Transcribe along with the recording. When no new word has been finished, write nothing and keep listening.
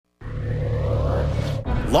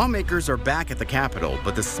Lawmakers are back at the Capitol,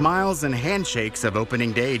 but the smiles and handshakes of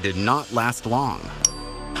opening day did not last long.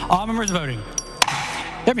 All members voting.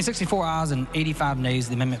 There have been 64 ayes and 85 nays.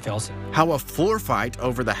 The amendment fails. How a floor fight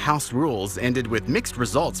over the House rules ended with mixed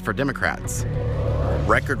results for Democrats.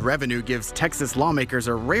 Record revenue gives Texas lawmakers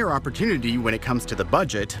a rare opportunity when it comes to the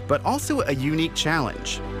budget, but also a unique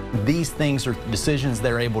challenge. These things are decisions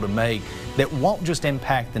they're able to make that won't just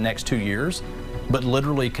impact the next 2 years, but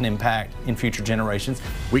literally can impact in future generations.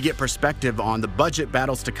 We get perspective on the budget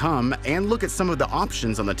battles to come and look at some of the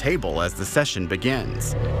options on the table as the session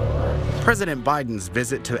begins. President Biden's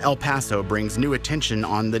visit to El Paso brings new attention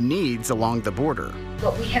on the needs along the border.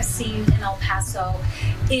 What we have seen in El Paso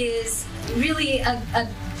is really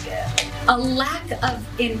a lack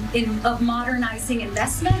of modernizing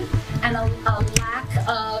investment and a lack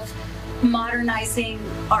of modernizing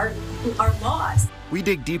our laws. We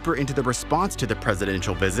dig deeper into the response to the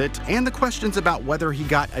presidential visit and the questions about whether he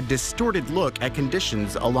got a distorted look at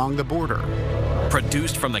conditions along the border.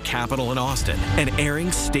 Produced from the Capitol in Austin and airing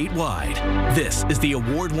statewide, this is the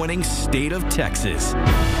award-winning State of Texas.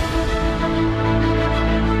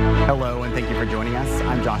 Hello, and thank you for joining us.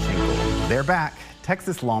 I'm Josh Hinkle. They're back.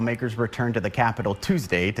 Texas lawmakers returned to the Capitol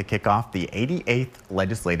Tuesday to kick off the 88th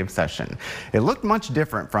legislative session. It looked much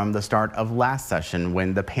different from the start of last session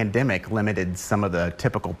when the pandemic limited some of the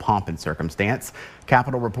typical pomp and circumstance.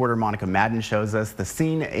 Capitol reporter Monica Madden shows us the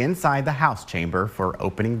scene inside the House chamber for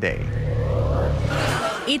opening day.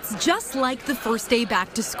 It's just like the first day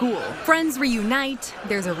back to school. Friends reunite,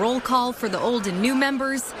 there's a roll call for the old and new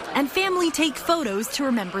members, and family take photos to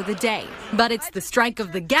remember the day. But it's the strike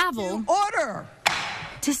of the gavel. Order!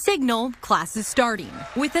 To signal class is starting,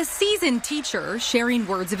 with a seasoned teacher sharing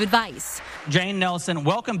words of advice. Jane Nelson,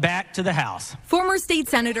 welcome back to the House. Former state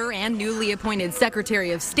senator and newly appointed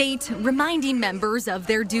Secretary of State reminding members of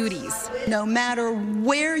their duties. No matter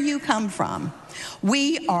where you come from,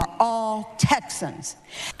 we are all Texans.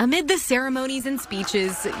 Amid the ceremonies and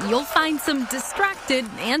speeches, you'll find some distracted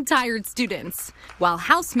and tired students, while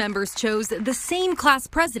House members chose the same class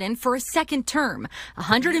president for a second term,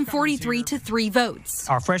 143 to 3 votes.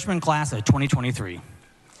 Our freshman class of 2023.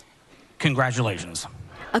 Congratulations.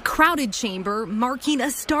 A crowded chamber marking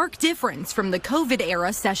a stark difference from the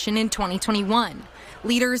COVID-era session in 2021.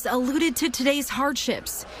 Leaders alluded to today's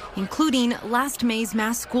hardships, including last May's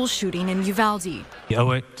mass school shooting in Uvalde. We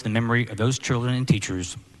owe it to the memory of those children and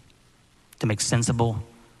teachers to make sensible,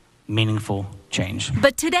 meaningful change.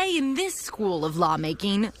 But today in this school of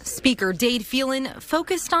lawmaking, Speaker Dade Phelan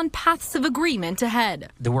focused on paths of agreement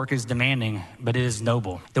ahead. The work is demanding, but it is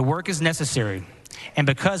noble. The work is necessary. And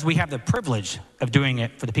because we have the privilege of doing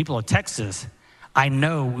it for the people of Texas, I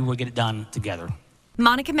know we will get it done together.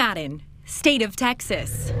 Monica Madden, State of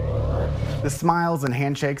Texas. The smiles and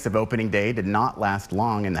handshakes of opening day did not last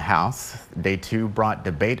long in the House. Day 2 brought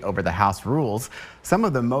debate over the House rules. Some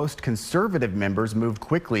of the most conservative members moved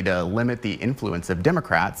quickly to limit the influence of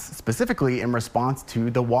Democrats, specifically in response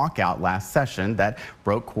to the walkout last session that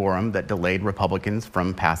broke quorum that delayed Republicans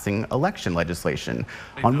from passing election legislation.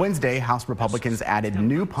 On Wednesday, House Republicans added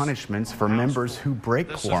new punishments for members who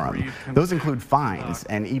break quorum. Those include fines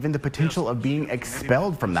and even the potential of being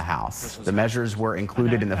expelled from the House. The measures were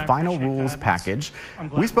included in the final rules package.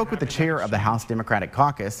 We spoke with the chair of the House Democratic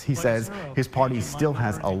Caucus. He says his party still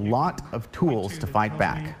has a lot of tools to fight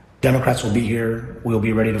back. Democrats will be here. We'll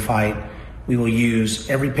be ready to fight. We will use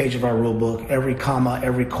every page of our rule book, every comma,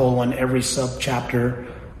 every colon, every subchapter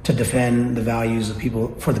to defend the values of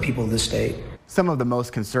people, for the people of this state. Some of the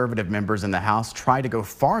most conservative members in the House try to go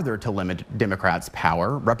farther to limit Democrats'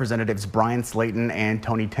 power. Representatives Brian Slayton and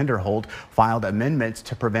Tony Tinderholt filed amendments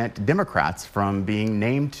to prevent Democrats from being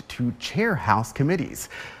named to chair House committees.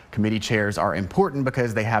 Committee chairs are important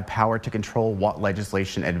because they have power to control what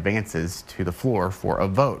legislation advances to the floor for a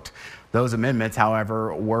vote. Those amendments,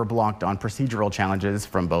 however, were blocked on procedural challenges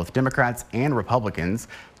from both Democrats and Republicans.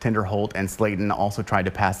 Tinderholt and Slayton also tried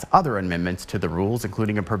to pass other amendments to the rules,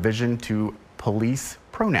 including a provision to police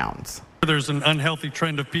pronouns. There's an unhealthy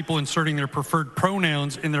trend of people inserting their preferred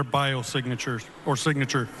pronouns in their biosignatures or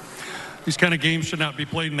signature. These kind of games should not be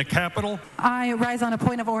played in the Capitol. I rise on a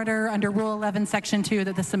point of order under Rule 11, Section 2,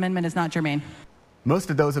 that this amendment is not germane.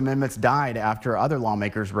 Most of those amendments died after other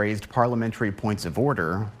lawmakers raised parliamentary points of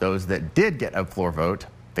order. Those that did get a floor vote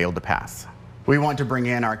failed to pass. We want to bring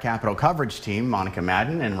in our Capitol coverage team, Monica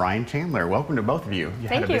Madden and Ryan Chandler. Welcome to both of you. You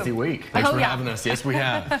had a busy week. Thanks for having us. Yes, we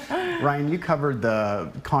have. Ryan, you covered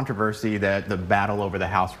the controversy that the battle over the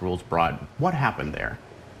House rules brought. What happened there?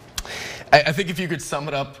 I think if you could sum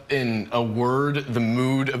it up in a word, the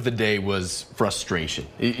mood of the day was frustration.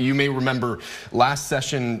 You may remember last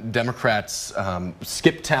session, Democrats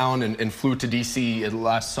skipped town and flew to D.C.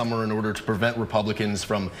 last summer in order to prevent Republicans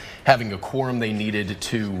from having a quorum they needed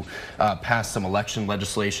to pass some election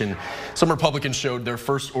legislation. Some Republicans showed their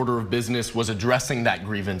first order of business was addressing that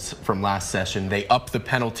grievance from last session. They upped the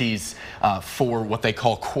penalties for what they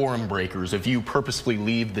call quorum breakers. If you purposefully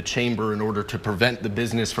leave the chamber in order to prevent the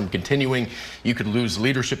business from continuing, you could lose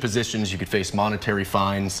leadership positions, you could face monetary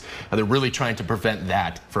fines. They're really trying to prevent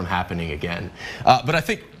that from happening again. But I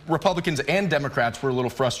think Republicans and Democrats were a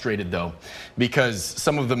little frustrated, though, because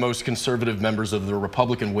some of the most conservative members of the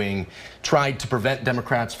Republican wing tried to prevent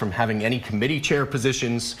Democrats from having any committee chair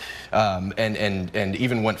positions, and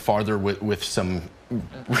even went farther with some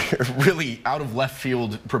really out of left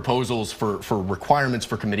field proposals for requirements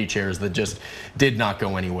for committee chairs that just did not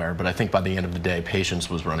go anywhere. But I think by the end of the day, patience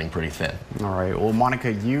was running pretty thin. All right. Well,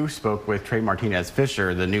 Monica, you spoke with Trey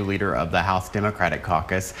Martinez-Fisher, the new leader of the House Democratic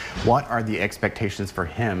Caucus. What are the expectations for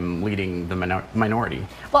him leading the minority?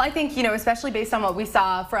 Well, I think, especially based on what we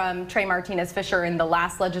saw from Trey Martinez-Fisher in the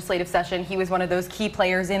last legislative session, he was one of those key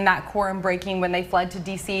players in that quorum breaking when they fled to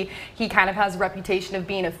D.C. He kind of has a reputation of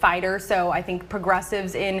being a fighter, so I think progressives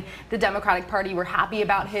in the Democratic Party were happy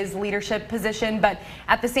about his leadership position. But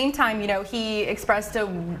at the same time, he expressed a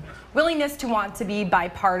willingness to want to be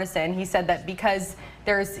bipartisan. He said that because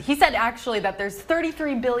he said actually that there's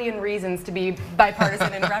 33 billion reasons to be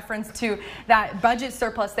bipartisan in reference to that budget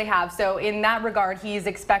surplus they have. So in that regard, he's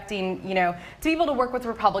expecting, to be able to work with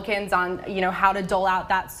Republicans on, how to dole out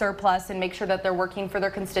that surplus and make sure that they're working for their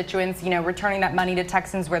constituents, returning that money to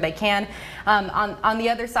Texans where they can. On the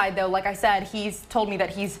other side, though, like I said, he's told me that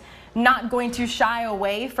he's not going to shy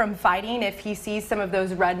away from fighting if he sees some of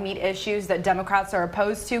those red meat issues that Democrats are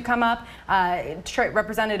opposed to come up.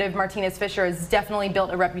 Representative Martinez-Fisher has definitely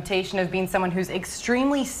built a reputation of being someone who's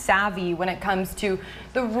extremely savvy when it comes to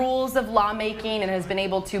the rules of lawmaking and has been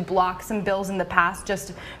able to block some bills in the past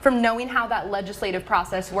just from knowing how that legislative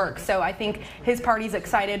process works. So I think his party's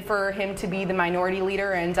excited for him to be the minority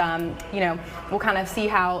leader, and we'll kind of see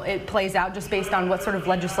how it plays out just based on what sort of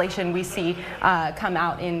legislation we see come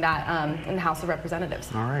out in that in the House of Representatives.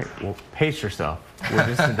 All right, well, pace yourself. We're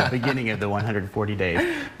just at the beginning of the 140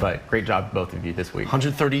 days, but great job, both of you, this week.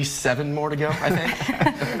 137 more to go, I think.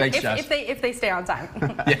 Thanks, Josh. If they stay on time.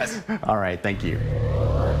 Yes. All right, thank you.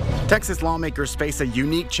 Texas lawmakers face a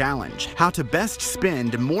unique challenge: how to best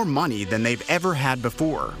spend more money than they've ever had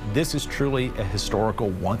before. This is truly a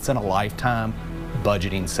historical, once-in-a-lifetime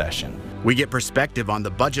budgeting session. We get perspective on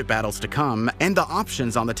the budget battles to come and the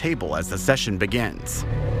options on the table as the session begins.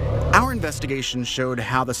 Our investigation showed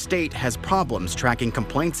how the state has problems tracking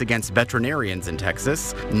complaints against veterinarians in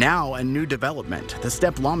Texas. Now a new development, the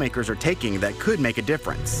step lawmakers are taking that could make a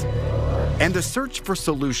difference. And the search for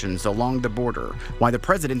solutions along the border, why the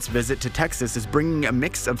president's visit to Texas is bringing a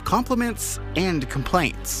mix of compliments and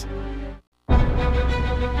complaints.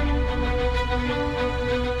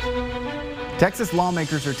 Texas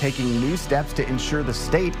lawmakers are taking new steps to ensure the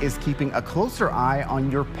state is keeping a closer eye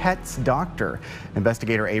on your pet's doctor.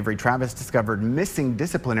 Investigator Avery Travis discovered missing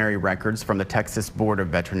disciplinary records from the Texas Board of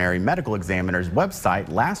Veterinary Medical Examiners website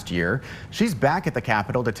last year. She's back at the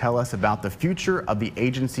Capitol to tell us about the future of the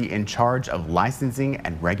agency in charge of licensing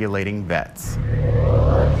and regulating vets.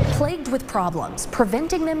 Plagued with problems,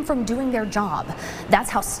 preventing them from doing their job.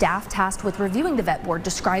 That's how staff tasked with reviewing the vet board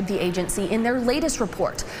described the agency in their latest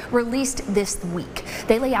report, released this week.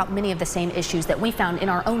 They lay out many of the same issues that we found in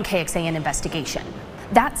our own KXAN investigation.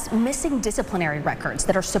 That's missing disciplinary records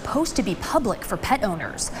that are supposed to be public for pet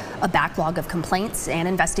owners, a backlog of complaints and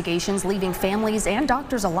investigations leaving families and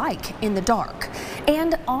doctors alike in the dark,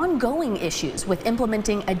 and ongoing issues with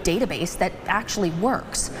implementing a database that actually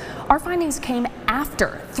works. Our findings came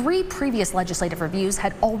after 3 previous legislative reviews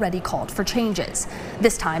had already called for changes.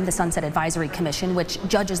 This time, the Sunset Advisory Commission, which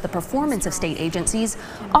judges the performance of state agencies,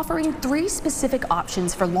 offering 3 specific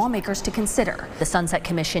options for lawmakers to consider. The Sunset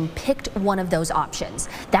Commission picked one of those options.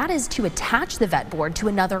 That is to attach the vet board to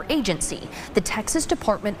another agency, the Texas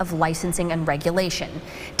Department of Licensing and Regulation.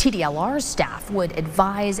 TDLR's staff would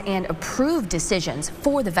advise and approve decisions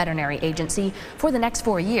for the veterinary agency for the next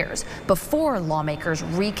 4 years before lawmakers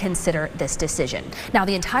reconsider this decision. Now,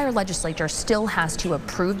 the entire legislature still has to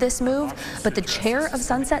approve this move, but the chair of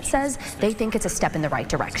Sunset says they think it's a step in the right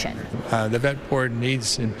direction. The vet board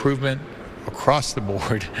needs improvement across the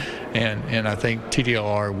board, and I think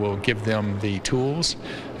TDLR will give them the tools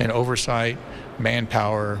and oversight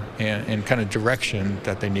manpower and kind of direction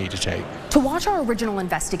that they need to take. To watch our original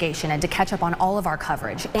investigation and to catch up on all of our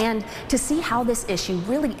coverage and to see how this issue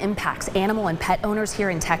really impacts animal and pet owners here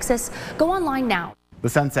in Texas, go online now. The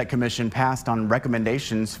Sunset Commission passed on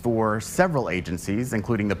recommendations for several agencies,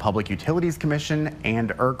 including the Public Utilities Commission and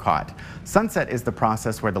ERCOT. Sunset is the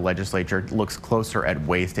process where the legislature looks closer at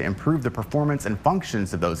ways to improve the performance and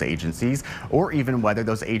functions of those agencies, or even whether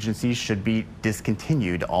those agencies should be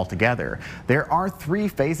discontinued altogether. There are 3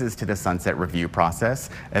 phases to the Sunset review process.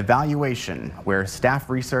 Evaluation, where staff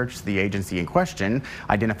research the agency in question,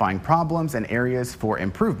 identifying problems and areas for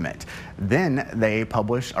improvement. Then they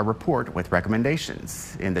publish a report with recommendations.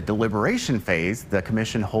 In the deliberation phase, the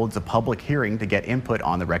commission holds a public hearing to get input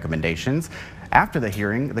on the recommendations. After the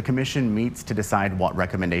hearing, the commission meets to decide what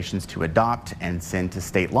recommendations to adopt and send to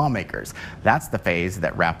state lawmakers. That's the phase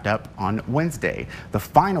that wrapped up on Wednesday. The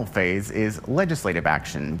final phase is legislative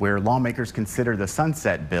action, where lawmakers consider the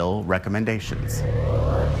Sunset Bill recommendations.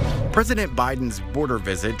 President Biden's border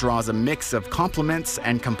visit draws a mix of compliments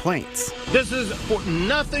and complaints. This is for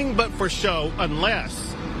nothing but for show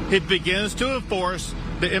unless it begins to enforce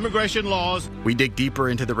the immigration laws. We dig deeper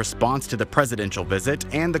into the response to the presidential visit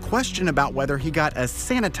and the question about whether he got a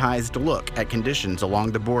sanitized look at conditions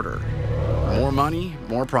along the border. More money,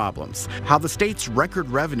 more problems. How the state's record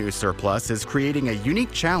revenue surplus is creating a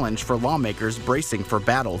unique challenge for lawmakers bracing for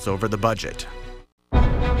battles over the budget.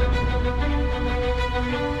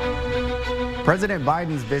 President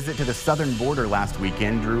Biden's visit to the southern border last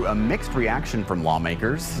weekend drew a mixed reaction from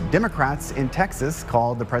lawmakers. Democrats in Texas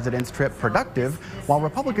called the president's trip productive, while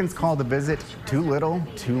Republicans called the visit too little,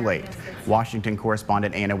 too late. Washington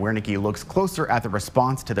correspondent Anna Wernicke looks closer at the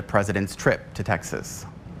response to the president's trip to Texas.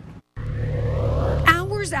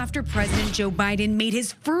 Hours after President Joe Biden made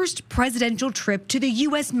his first presidential trip to the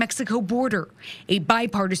U.S.-Mexico border, a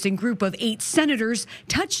bipartisan group of 8 senators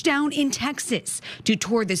touched down in Texas to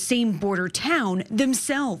tour the same border town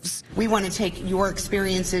themselves. We want to take your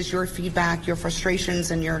experiences, your feedback, your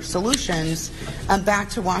frustrations, and your solutions back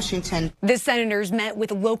to Washington. The senators met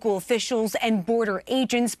with local officials and border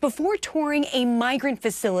agents before touring a migrant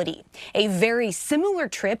facility, a very similar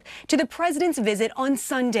trip to the president's visit on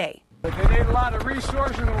Sunday. If they need a lot of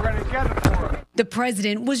resources, we're going to get it for them. The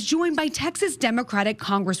president was joined by Texas Democratic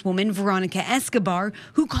Congresswoman Veronica Escobar,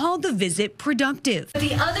 who called the visit productive.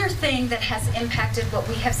 The other thing that has impacted what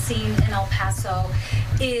we have seen in El Paso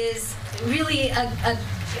is really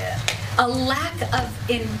a lack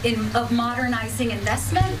of modernizing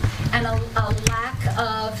investment and a lack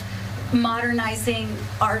of modernizing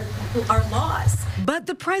our laws. But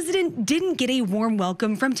the president didn't get a warm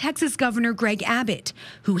welcome from Texas Governor Greg Abbott,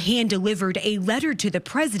 who hand-delivered a letter to the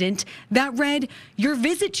president that read, "Your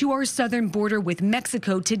visit to our southern border with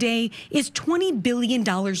Mexico today is $20 billion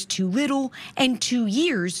too little and 2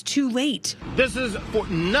 years too late." This is for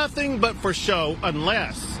nothing but for show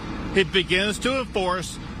unless it begins to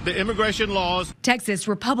enforce the immigration laws. Texas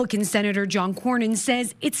Republican Senator John Cornyn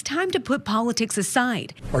says it's time to put politics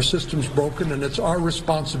aside. Our system's broken, and it's our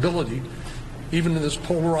responsibility, even in this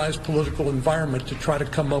polarized political environment, to try to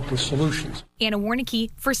come up with solutions. Anna Wernicke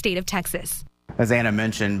for State of Texas. As Anna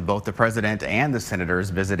mentioned, both the president and the senators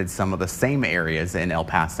visited some of the same areas in El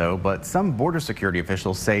Paso, but some border security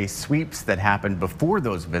officials say sweeps that happened before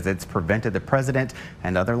those visits prevented the president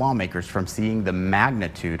and other lawmakers from seeing the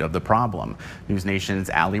magnitude of the problem. News Nation's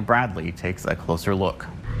Allie Bradley takes a closer look.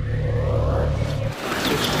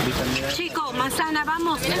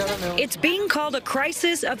 It's being called a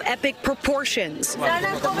crisis of epic proportions,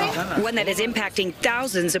 one that is impacting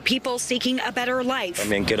thousands of people seeking a better life.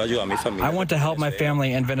 I want to help my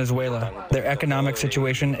family in Venezuela. Their economic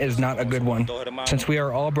situation is not a good one. Since we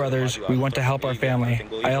are all brothers, we want to help our family.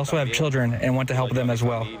 I also have children and want to help them as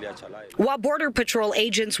well. While Border Patrol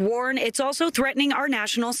agents warn it's also threatening our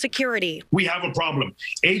national security. We have a problem.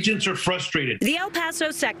 Agents are frustrated. The El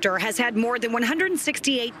Paso sector has had more than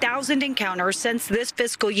 168,000 encounters since this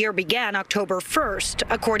fiscal year began October 1st,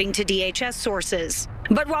 according to DHS sources.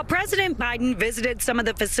 But while President Biden visited some of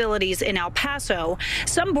the facilities in El Paso,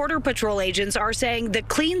 some Border Patrol agents are saying the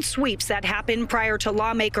clean sweeps that happen prior to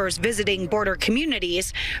lawmakers visiting border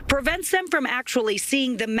communities prevents them from actually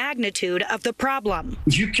seeing the magnitude of the problem.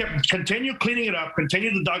 If you continue cleaning it up,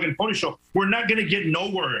 continue the dog and pony show, we're not going to get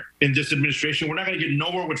nowhere in this administration. We're not going to get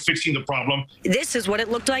nowhere with fixing the problem. This is what it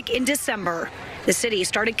looked like in December. The city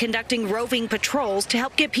started conducting roving patrols to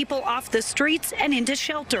help get people off the streets and into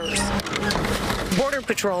shelters. Border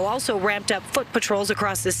Patrol also ramped up foot patrols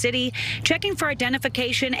across the city, checking for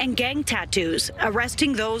identification and gang tattoos,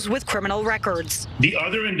 arresting those with criminal records. The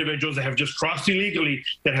other individuals that have just crossed illegally,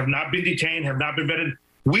 that have not been detained, have not been vetted,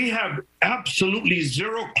 We have absolutely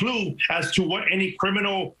zero clue as to what any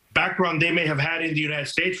criminal background they may have had in the United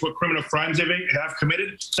States, what criminal crimes they may have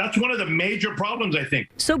committed. That's one of the major problems, I think.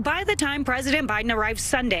 So by the time President Biden arrived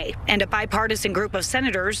Sunday and a bipartisan group of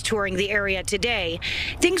senators touring the area today,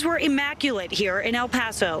 things were immaculate here in El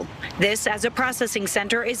Paso. This, as a processing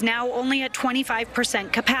center, is now only at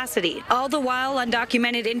 25% capacity. All the while,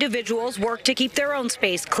 undocumented individuals work to keep their own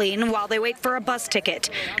space clean while they wait for a bus ticket.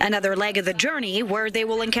 Another leg of the journey where they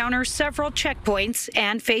will encounter several checkpoints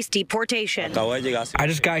and face deportation. I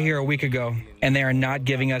just got here a week ago, and they are not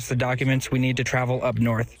giving us the documents we need to travel up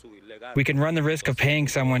north. We can run the risk of paying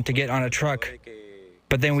someone to get on a truck,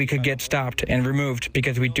 but then we could get stopped and removed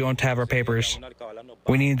because we don't have our papers.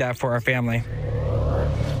 We need that for our family.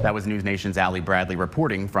 That was News Nation's Allie Bradley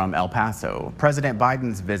reporting from El Paso. President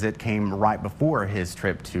Biden's visit came right before his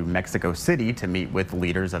trip to Mexico City to meet with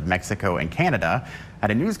leaders of Mexico and Canada. At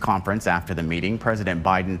a news conference after the meeting, President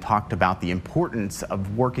Biden talked about the importance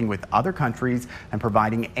of working with other countries and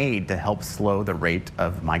providing aid to help slow the rate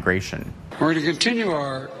of migration. We're going to continue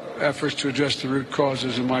our efforts to address the root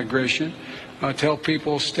causes of migration, to help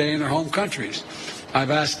people stay in their home countries. I've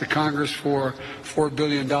asked the Congress for $4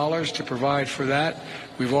 billion to provide for that.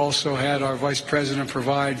 We've also had our Vice President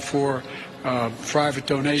provide for private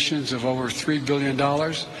donations of over $3 billion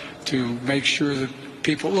to make sure that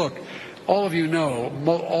people, look, all of you know,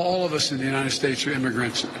 all of us in the United States are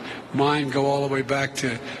immigrants. Mine go all the way back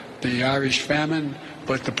to the Irish famine,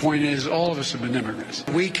 but the point is all of us have been immigrants.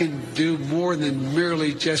 We can do more than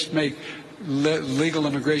merely just make legal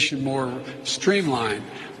immigration more streamlined,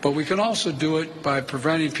 but we can also do it by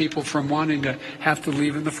preventing people from wanting to have to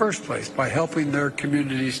leave in the first place, by helping their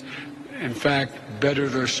communities, in fact, better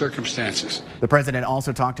their circumstances. The president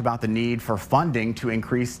also talked about the need for funding to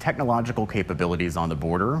increase technological capabilities on the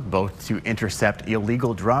border, both to intercept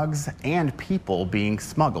illegal drugs and people being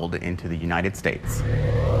smuggled into the United States.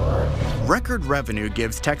 Record revenue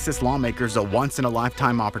gives Texas lawmakers a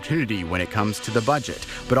once-in-a-lifetime opportunity when it comes to the budget,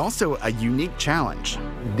 but also a unique challenge.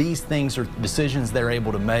 These things are decisions they're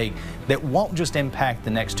able to make that won't just impact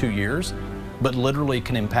the next 2 years, but literally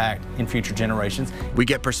can impact in future generations. We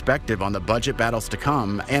get perspective on the budget battles to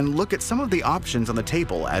come and look at some of the options on the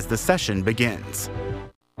table as the session begins.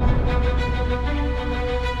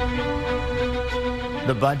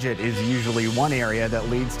 The budget is usually one area that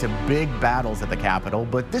leads to big battles at the Capitol,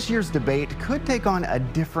 but this year's debate could take on a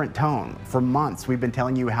different tone. For months, we've been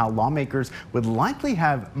telling you how lawmakers would likely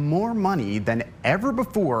have more money than ever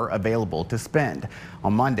before available to spend.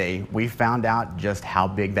 On Monday, we found out just how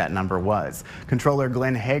big that number was. Controller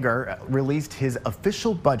Glenn Hager released his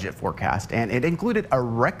official budget forecast, and it included a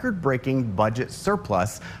record-breaking budget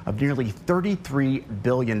surplus of nearly $33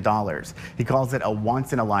 billion. He calls it a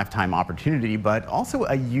once-in-a-lifetime opportunity, but also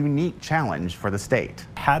a unique challenge for the state.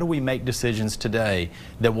 How do we make decisions today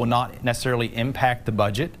that will not necessarily impact the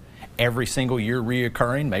budget every single year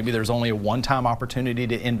reoccurring? Maybe there's only a one-time opportunity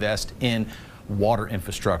to invest in water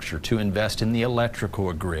infrastructure, to invest in the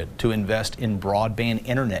electrical grid, to invest in broadband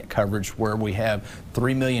internet coverage where we have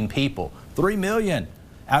 3 million people. 3 million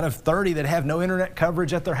out of 30 that have no internet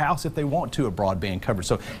coverage at their house if they want to, a broadband coverage.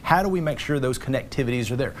 So how do we make sure those connectivities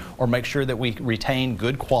are there, or make sure that we retain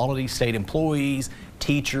good quality state employees,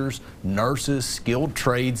 teachers, nurses, skilled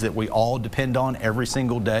trades that we all depend on every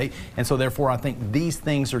single day? And so therefore I think these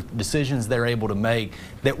things are decisions they're able to make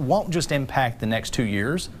that won't just impact the next 2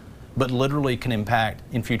 years, but literally can impact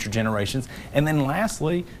in future generations. And then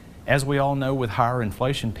lastly, as we all know, with higher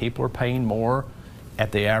inflation, people are paying more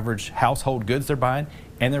at the average household goods they're buying,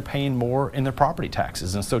 and they're paying more in their property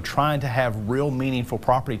taxes. And so trying to have real meaningful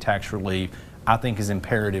property tax relief, I think, is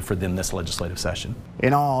imperative for them this legislative session.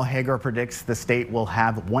 In all, Hager predicts the state will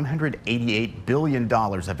have $188 billion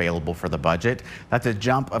available for the budget. That's a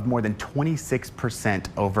jump of more than 26%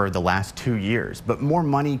 over the last 2 years. But more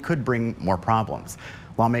money could bring more problems.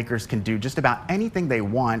 Lawmakers can do just about anything they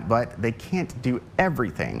want, but they can't do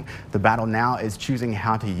everything. The battle now is choosing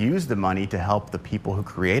how to use the money to help the people who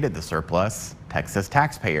created the surplus, Texas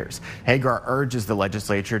taxpayers. Hagar urges the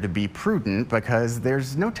legislature to be prudent because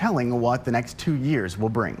there's no telling what the next 2 years will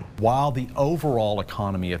bring. While the overall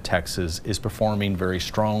economy of Texas is performing very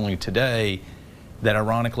strongly today, that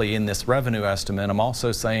ironically in this revenue estimate, I'm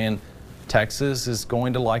also saying Texas is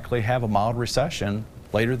going to likely have a mild recession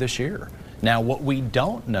later this year. Now, what we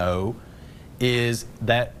don't know is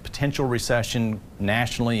that potential recession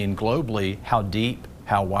nationally and globally, how deep,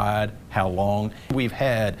 how wide, how long. We've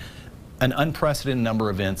had an unprecedented number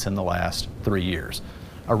of events in the last 3 years.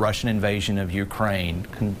 A Russian invasion of Ukraine,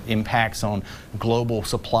 impacts on global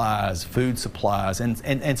supplies, food supplies,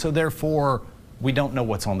 and so therefore we don't know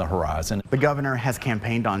what's on the horizon. The governor has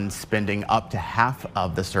campaigned on spending up to half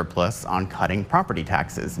of the surplus on cutting property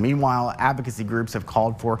taxes. Meanwhile, advocacy groups have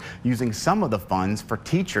called for using some of the funds for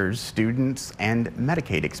teachers, students, and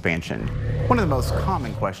Medicaid expansion. One of the most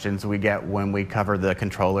common questions we get when we cover the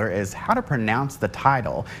controller is how to pronounce the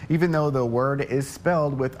title. Even though the word is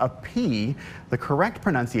spelled with a P, the correct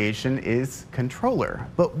pronunciation is controller.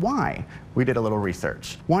 But why? We did a little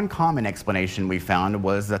research. One common explanation we found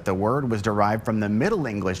was that the word was derived from the Middle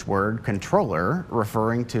English word controller,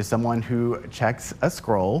 referring to someone who checks a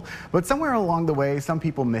scroll. But somewhere along the way, some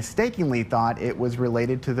people mistakenly thought it was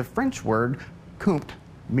related to the French word compte,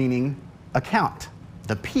 meaning account.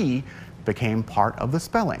 The P became part of the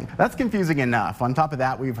spelling. That's confusing enough. On top of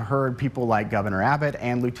that, we've heard people like Governor Abbott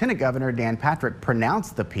and Lieutenant Governor Dan Patrick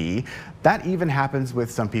pronounce the P. That even happens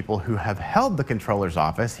with some people who have held the controller's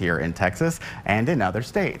office here in Texas and in other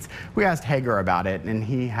states. We asked Hager about it, and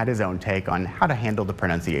he had his own take on how to handle the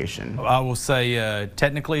pronunciation. I will say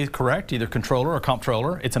technically correct, either controller or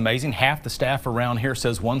comptroller. It's amazing. Half the staff around here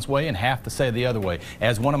says one way and half to say the other way.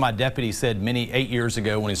 As one of my deputies said 8 years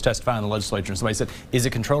ago when he was testifying in the legislature, and somebody said, is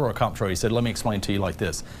it controller or comptroller? He said, let me explain to you like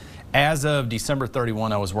this. As of December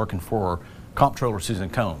 31, I was working for Comptroller Susan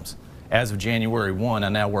Combs. As of January 1, I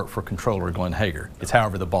now work for Controller Glenn Hager. It's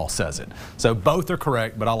however the boss says it. So both are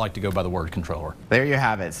correct, but I like to go by the word controller. There you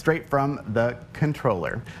have it, straight from the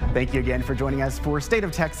controller. Thank you again for joining us for State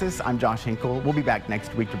of Texas. I'm Josh Hinkle. We'll be back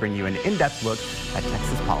next week to bring you an in-depth look at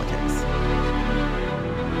Texas politics.